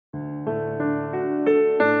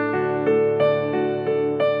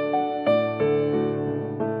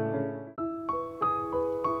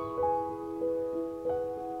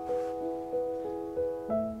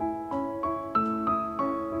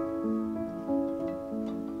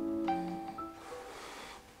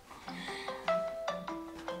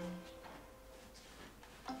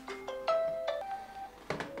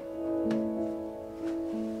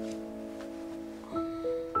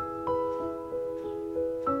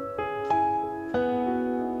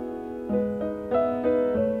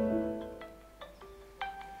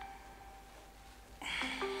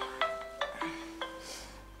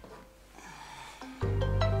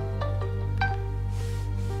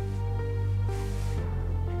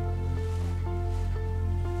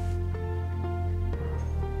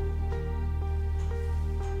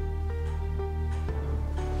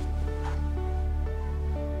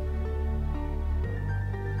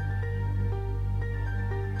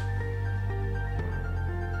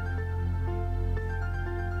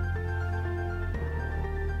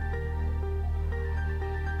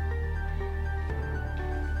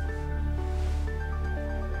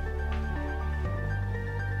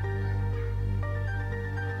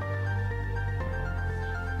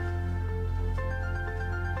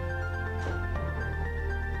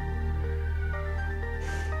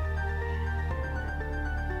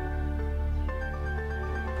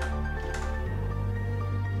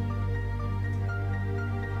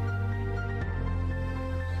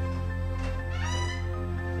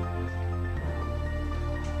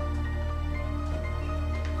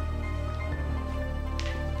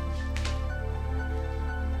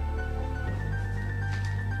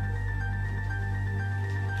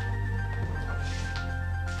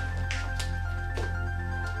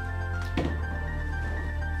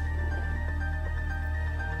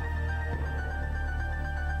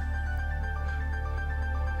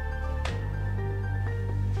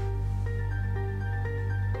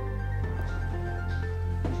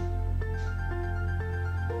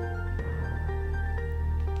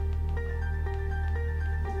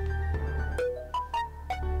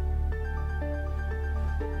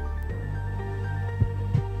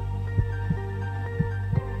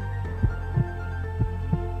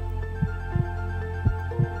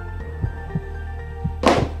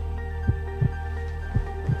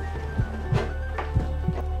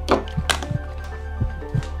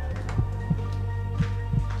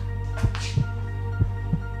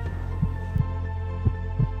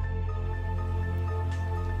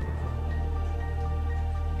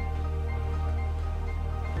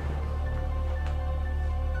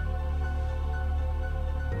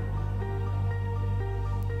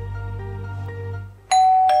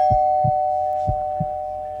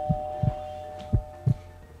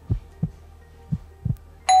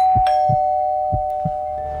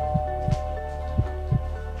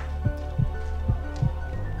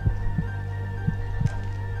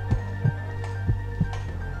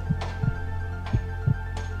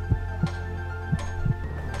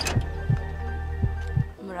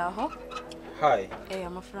Hello? Hi.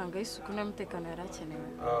 Amafaranga y'isuku n'umutekano yarakenewe.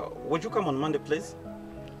 Would you come on Monday, please?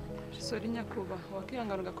 Sorry nyakuba,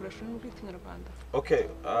 wakihangana ugakoresha ururimi rw'ikinyarwanda. Okay,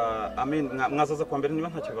 I mean, mwazaza kwa mbere niba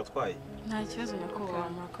ntacyo batwaye. Nta kibazo nyakuba,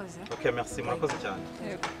 murakoze. Okay, merci, murakoze cyane.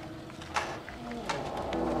 Yego.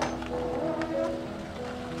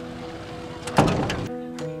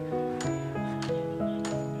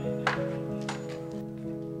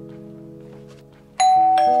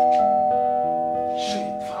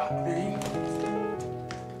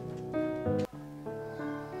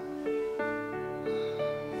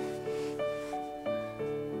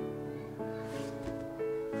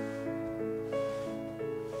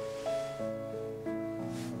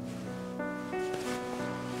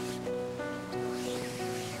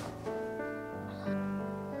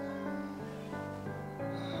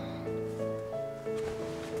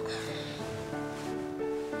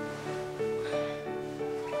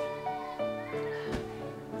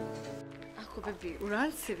 Baby,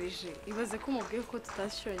 uransebeje. Ibaze ko umubwiye ko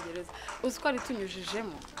tutashongereza. Uzi ko ari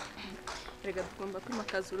tunyujijemo. Rega tugomba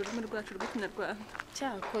kwimakaza ururimi rwacu rw'ikinyarwanda.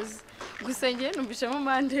 Cyakoze. Gusa ngiye numvishamo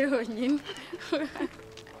mande yonyine.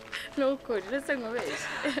 Nuko rese nkobeshye.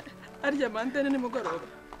 Arya mande ni mugoroba.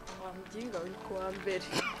 Wamuginga uri kuwa mbere.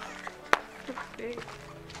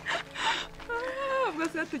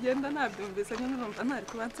 Bose tugenda nabyumvise nyine numva ntari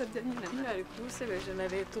kubansabye nyine ntari kusebeje na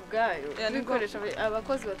leta ubwayo nikoresha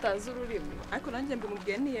abakozi batazi ururimi ariko nanjye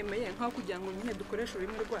mbimubwiye niyemeye nkaho kugira ngo nyine dukoreshe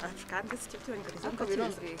ururimi rwacu kandi si cyo cyongereza ko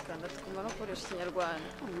birumvikana tukumva no gukoresha ikinyarwanda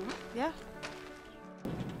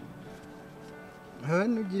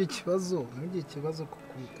ntugire ikibazo ku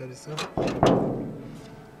kabisa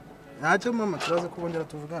ntacyo mama turaza kubongera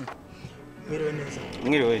tuvugana mwiriwe neza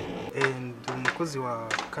Mwiriwe. Ndi umukozi wa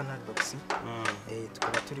Canal Box.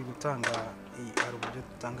 Tukaba turi gutanga hari uburyo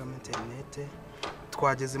dutanga internet.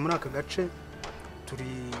 Twageze muri aka gace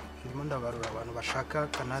ndimo ndabarura abantu bashaka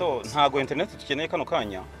Canal Box. So ntago internet tukeneye kano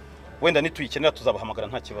kanya. Wenda nituyikenera tuzabahamagara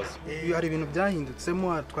nta kibazo. Hari ibintu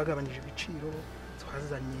byahindutsemo twagabanyije ibiciro.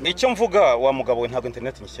 Icyo mvuga wa mugabo we ntago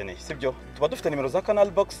internet nyikeneye sibyo tuba dufite nimero za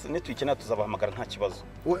Canal Box nituyikenera tuzabahamagara nta kibazo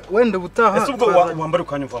wenda butaha ese ubwo wambara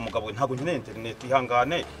ukanyumva wa mugabo we ntago nkeneye internet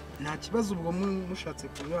ihangane nta kibazo ubwo mushatse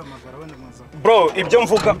kuyihamagara wenda mwaza bro ibyo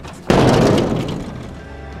mvuga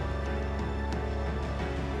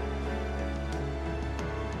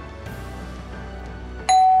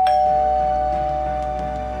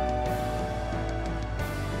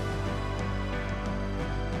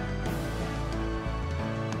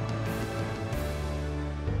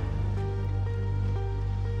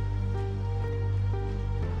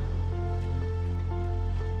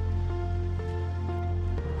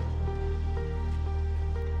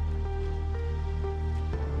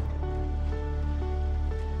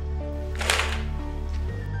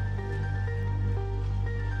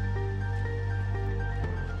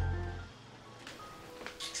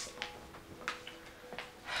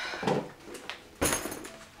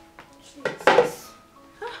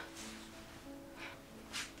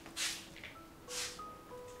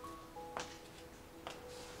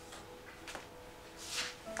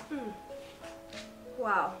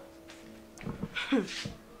Wow.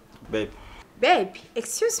 Babe. Babe,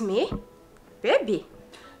 excuse me? Baby?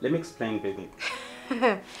 Let me explain, baby.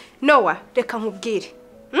 Noah, reka nkubwire.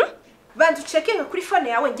 Bantu checkinga kuri phone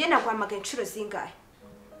yawe ngiye nagwamaga inshuro zingahe?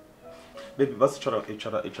 Baby, basi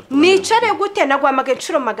icara. Nicare gute nagwamaga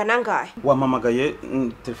inshuro magana ngahe? Wamamagaye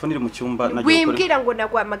telefone iri mu cyumba nagiye kuri. Wimbwira ngo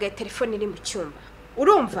nagwamagaye telefone iri mu cyumba.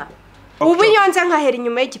 Urumva? Ubu yonza nkahera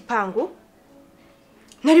inyuma y'igipangu.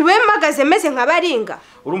 Nari we magaze meze nkabaringa.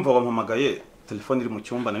 Urumva wampamagaye telefone iri mu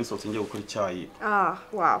cyumba nari sohotse ngiye gukora icyayi.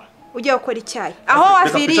 Wow. Ugiye gukora icyayi. Aho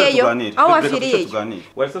waviriyeyo? Aho waviriyeyo?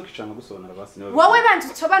 Wari so kwicanga gusobanura basi niwe. Wowe banze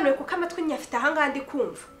utsobanuye kuko amatwi nyafite ahangandi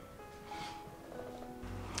kumva.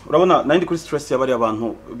 Urabona nandi kuri stress yabari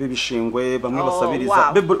abantu bibishingwe bamwe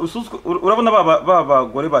basabiriza. Urabona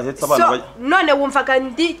bagore bahetsa abantu. None wumvaga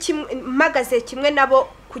ndi magaze kimwe nabo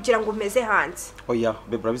kugira ngo umeze hanze. Oya,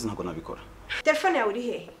 bebe urabizi ntago nabikora. Telefone yawe uri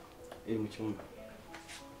hehe? Iri mu cyumba.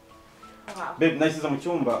 Babe nasize mu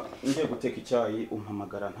cyumba ngiye guteka icyayi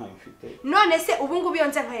umpamagara ntayo mfite. None se ubu ngubu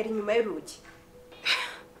yonza nkahera inyuma y'urugi.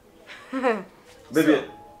 Bebe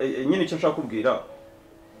nyine icyo nshaka kubwira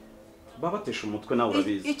babatesha umutwe nawe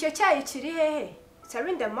urabizi. Icyo cyayi kiri hehe? It's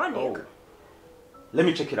in the morning. Let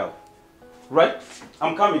me check it out. Right?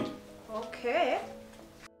 I'm coming. Okay.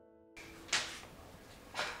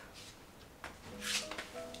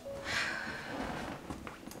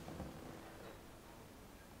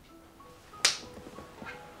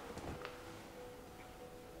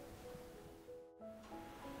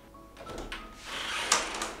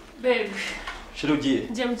 Babe, Sheri ugiye?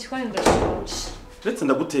 Ngiye mu gikoni ndashonje. Ndetse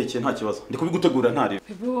ndagutekeye nta kibazo. Ndi kubigutegura ntari.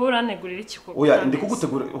 Bebe uranegurira iki koko? Oya, ndi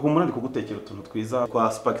kugutegura, humura ndi kugutekera utuntu twiza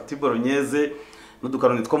kwa spaghetti bolognese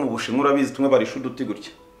n'udukaroni two mu Bushinwa urabizi tumwe barisha uduti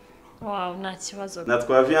gutya. Wow, nta kibazo.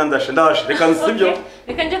 Natwa viande ndaje reka nsibyo.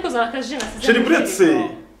 Reka njye kuzana akajina. Sheri buretse.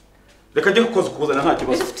 Reka njye kuzana nta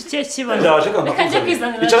kibazo. Ufite ikihe kibazo? Reka njye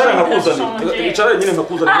kwizanira. Icara nkakuzanira. Icara nyine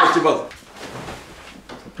nkakuzanira nta kibazo.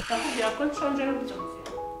 Ndakubwira ko nshonje n'uburyo.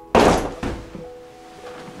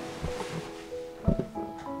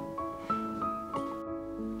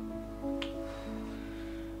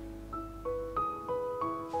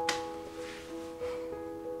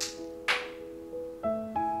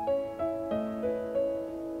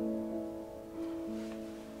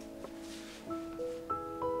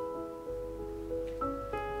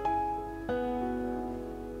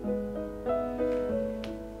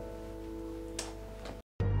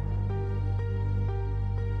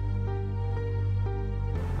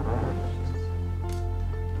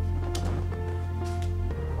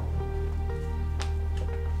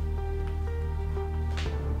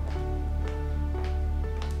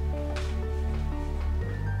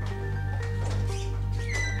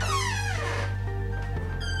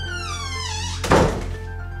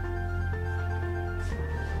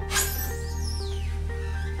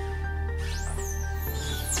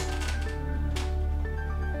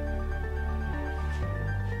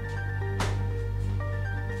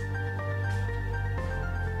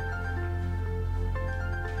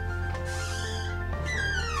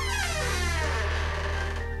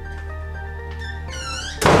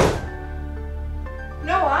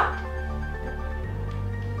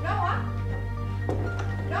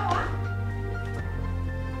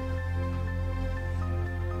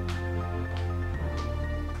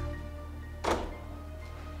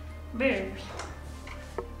 Baby.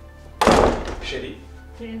 Sheri.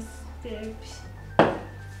 Yes, baby.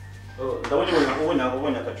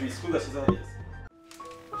 Ndabona akajuice kugashyize hariya.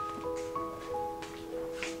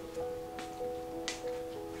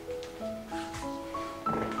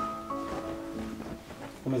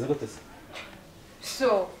 Umeze gute se?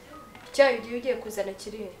 So, icyayi ugiye kuzana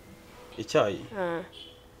kirihe? Icyayi?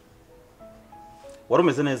 Wari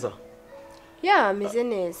umeze neza? Yeah, ameze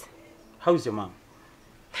neza. How is your mom?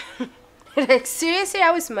 Like seriously,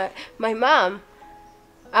 how is my mom?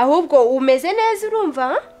 Ahubwo umeze neza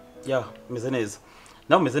urumva? Yeah, umeze neza.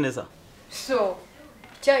 Nawe umeze neza? So,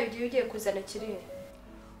 icyayi ugiye kuzana kirihe?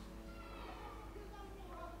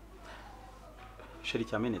 Sheri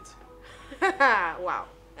cyamenetse. Wow.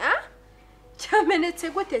 Cyamenetse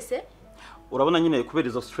gute se? Urabona nyine kubera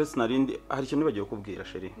izo stress narindi hari ikintu bagiye kubwira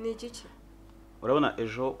Sheri. Ni iki? Urabona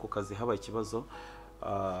ejo ku kazi habaye ikibazo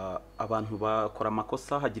abantu bakora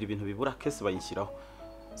amakosa hagira ibintu bibura kese bayinshyiraho.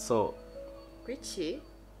 So kwiki?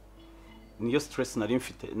 Niyo stress nari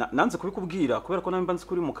mfite. Nanze kubikubwira kubera ko nambe nzi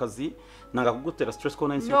kuri mu kazi nanga kugutera stress ko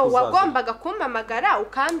nanzi kuzaza. No, wagombaga kumpamagara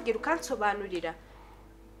ukambwira ukansobanurira.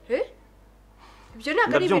 Ibyo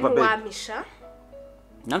ntabwo ari ibintu wamisha.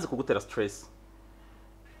 Nanze kugutera stress.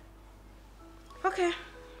 Okay.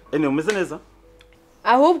 Umeze neza?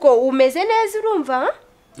 Ahubwo umeze neza urumva?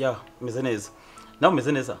 Yeah, umeze neza. Nawe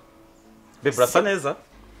umeze neza? Bebe urasa neza?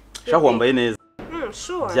 Shaho wambaye neza.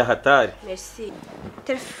 Sure. Bya hatari. Merci.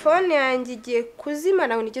 Telefone yanjye igiye kuzima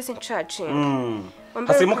nawe nigeze ncharging.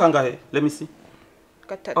 Hasimo kangahe? Let me see.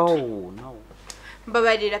 3. Oh, no.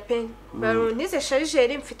 Mbabarira pe. Baruntize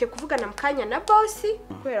chargeur mfite kuvugana mukanya na boss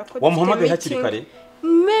kubera ko wamuhamagaye hakiri kare.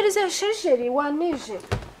 Merize chargeur waneje.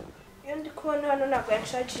 Yo ndi kubona hano ntabwo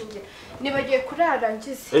yancharging. Nibagiye kurara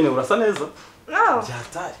ngize. Urasa neza? No. Bya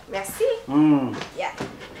hatari. Merci. Yeah.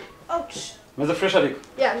 Ouch. Meze fresh ariko?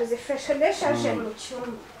 Yeah, meze fresh le chargeur mu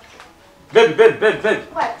cyumba. Babe.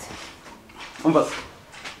 What? Umbasa.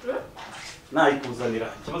 Naikuzanira.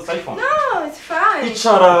 Kibazo iPhone. No, it's fine.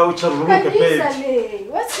 Icara uruhuke babe.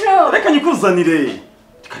 What's wrong? Reka nyikuzanire.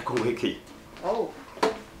 Kariko nguhekeye. Oh.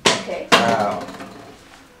 Okay.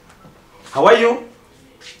 How are you?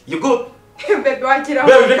 You good? Baby, wagira.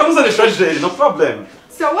 Babe, reka muzane charger, no problem.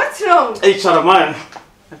 So what's wrong? Icara man.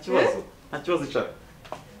 Nakibazo icara.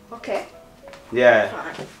 Okay. Yeah.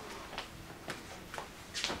 Fine.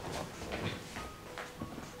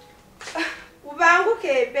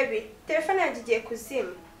 Ubanguke baby, telefone yanjye igiye kuzima.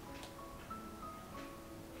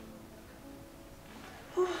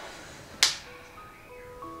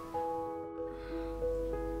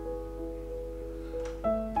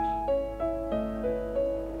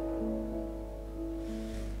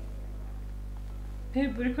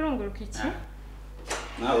 Babe, uri kurunguruka iki?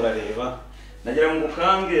 Nawe urareba. Nagira ngo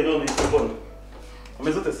ukange none mbona.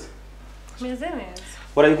 Umeze ute se? Meze neza.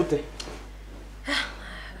 Waraye gute?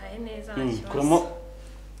 neza kuramo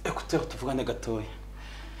écoutez tuvugane gatoya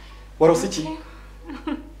warose iki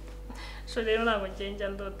so rero ntabwo ngenda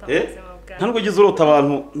ndota ubuzima bwawe ntabwo ugize urota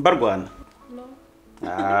abantu mbarwana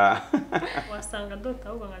wasanga ndota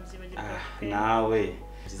ahubwo nkabyibagirwa nawe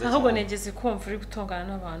ahubwo negeze kumva uri gutongana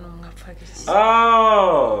n'abantu mwapfagiriye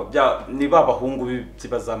bya ni babahungu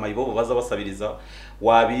bazamayibo baza basabiriza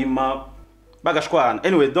wabima bagashwana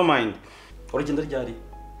anyway don't mind urugendo ryari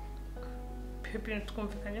pepe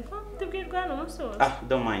twumvikanye ko tubwirwa no musozo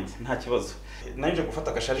don't mind nta kibazo nanje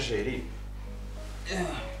gufata agasharijeri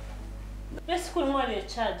ese ko ntwariye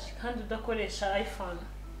charge kandi udakoresha iPhone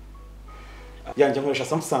yanjye nkoresha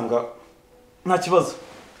Samsung nta kibazo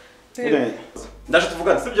ndaje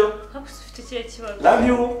tuvugana sibyo ntabwo ufite ikihe kibazo love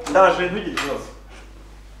you ndaje ntugire ikibazo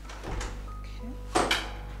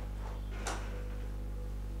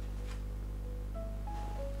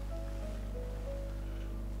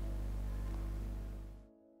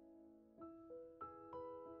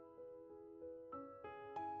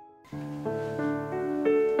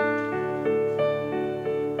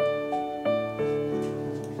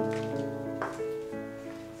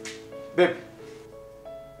Babe,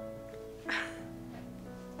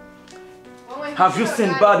 have you seen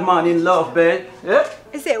bad man in love, babe? Yeah?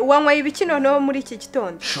 ese uwanywa ibiki noneho muri iki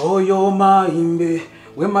gitondo Show your mind,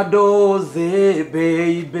 where my doze,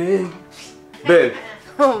 baby. Babe,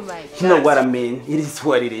 oh my you know what I mean? It is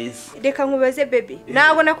what it is. reka nkubaze baby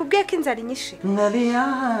ntabwo nakubwiye ko inzara inyishe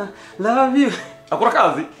Nadia, love you. Akora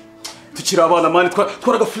kazi? Tukira abana mani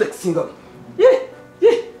twaraga flexing. Love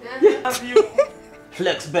you.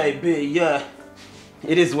 Flex baby, yeah.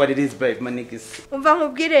 It is what it is, babe, my niggas. umva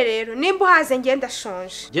nkubwire rero nimba uhaze ngenda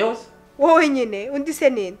shonje Jews? wowe nyine undi se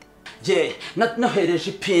ninde Je, nohereje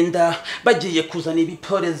ipinda bagiye kuzana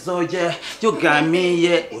ibiporezo je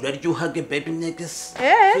yugamiye uraryuhage baby niggas.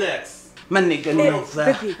 Flex. My nigga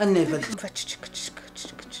never. I never. umva cicika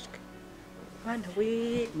bana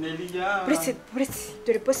we Nelia. buretse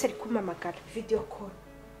dore boss ari kumamagara video call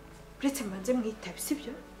buretse manze mwitabe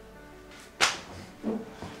sibyo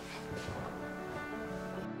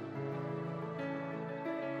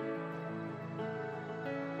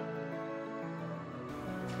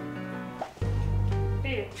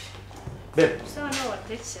Babe, usa nawe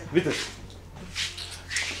watekera bite?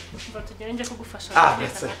 mba tugende njye kugufasha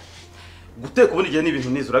Bese. Guteka ubundi gihe ni ibintu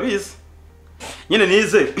nize urabizi. Nyine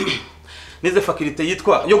nize faculty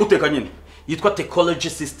yitwa yo guteka nyine. Yitwa technology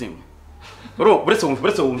system. Buretse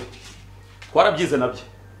wumve. Twarabyize nabyo.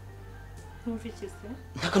 ntumvikise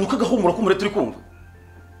Ntakantu kagahumura ko turi kumva.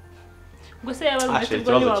 ngo se yaba Ashe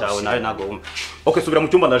ikibazo cyawe nawe ntago wumva. Okay, subira mu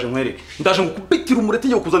cyumba ndaje nkwereke. Ndaje ngukubitira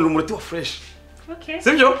umureti yo kuzanira umureti wa fresh. okay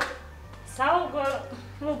Sibyo? sawa ubwo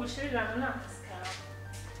ntugushirira n'akazi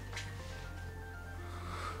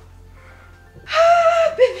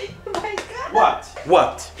baby oh my god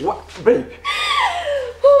What, babe?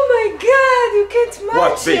 oh my god you can't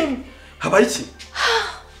What, babe? imagine Habaye iki?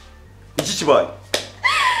 Iki kibaye?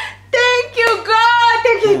 thank you god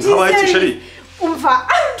thank you jesus Habaye iki sheri? umva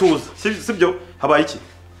Tuza. Sibyo? Habaye iki?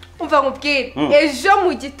 umva nkubwire ejo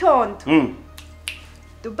mu gitondo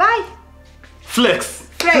Dubai Flex.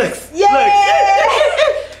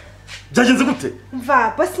 Byagenze gute?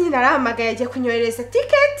 umva boss nyine arahamagaye agiye kunyohereza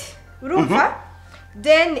ticket urumva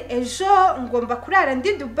then ejo ngomba kurara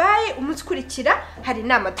ndi Dubai umunsi ukurikira hari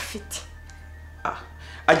inama dufite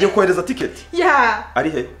Agiye kohereza ticket? yeah Ari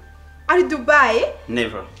he? ari Dubai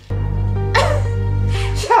Never.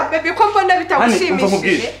 baby ko mbona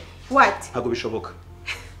bitagushimishije what Ntago bishoboka.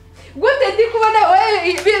 gute ndi kubona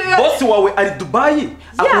Boss wawe ari Dubai?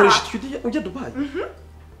 Akoresha studio ujya Dubai?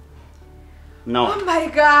 No. oh my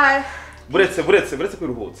god Buretse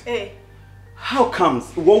kwiruhutse. How comes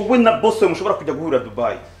wowe na boss wawe mushobora kujya guhura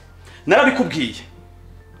Dubai? Narabikubwiye.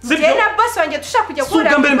 Sibyo? Na boss wanjye dushaka kujya guhura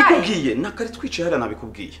Dubai. Dubai. Mbikubwiye, nakari twicaye hara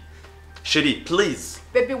nabikubwiye. Sheri, please.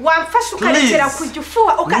 Baby wamfasha ukarekera kujya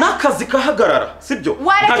ufuha nakazi kahagarara, sibyo?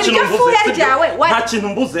 Nta kintu mbuze. Nta kintu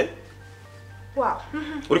mbuze. Wow.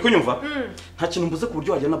 Uri kunyumva? Nta kintu mbuze ku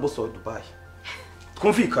buryo wajya na boss wawe Dubai.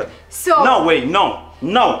 Twumvikane. So, no way, no,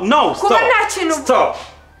 stop.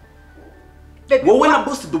 Baby, wowe na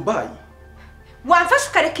boss Dubai. Wamfasha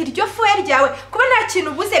ukarekera iryo fuhe ryawe kuba nta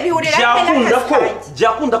kintu ubuze bihurira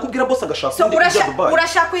byakunda kubwira boss agashaka undi ujya Dubai.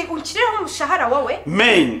 Urashaka unshireho umushahara wowe?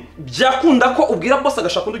 Man, byakunda ko ubwira boss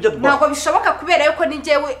agashaka undi ujya Dubai. Ntabwo bishoboka kubera yuko ni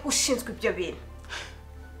njyewe ushinzwe ibyo bintu.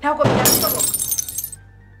 Ntabwo byashoboka.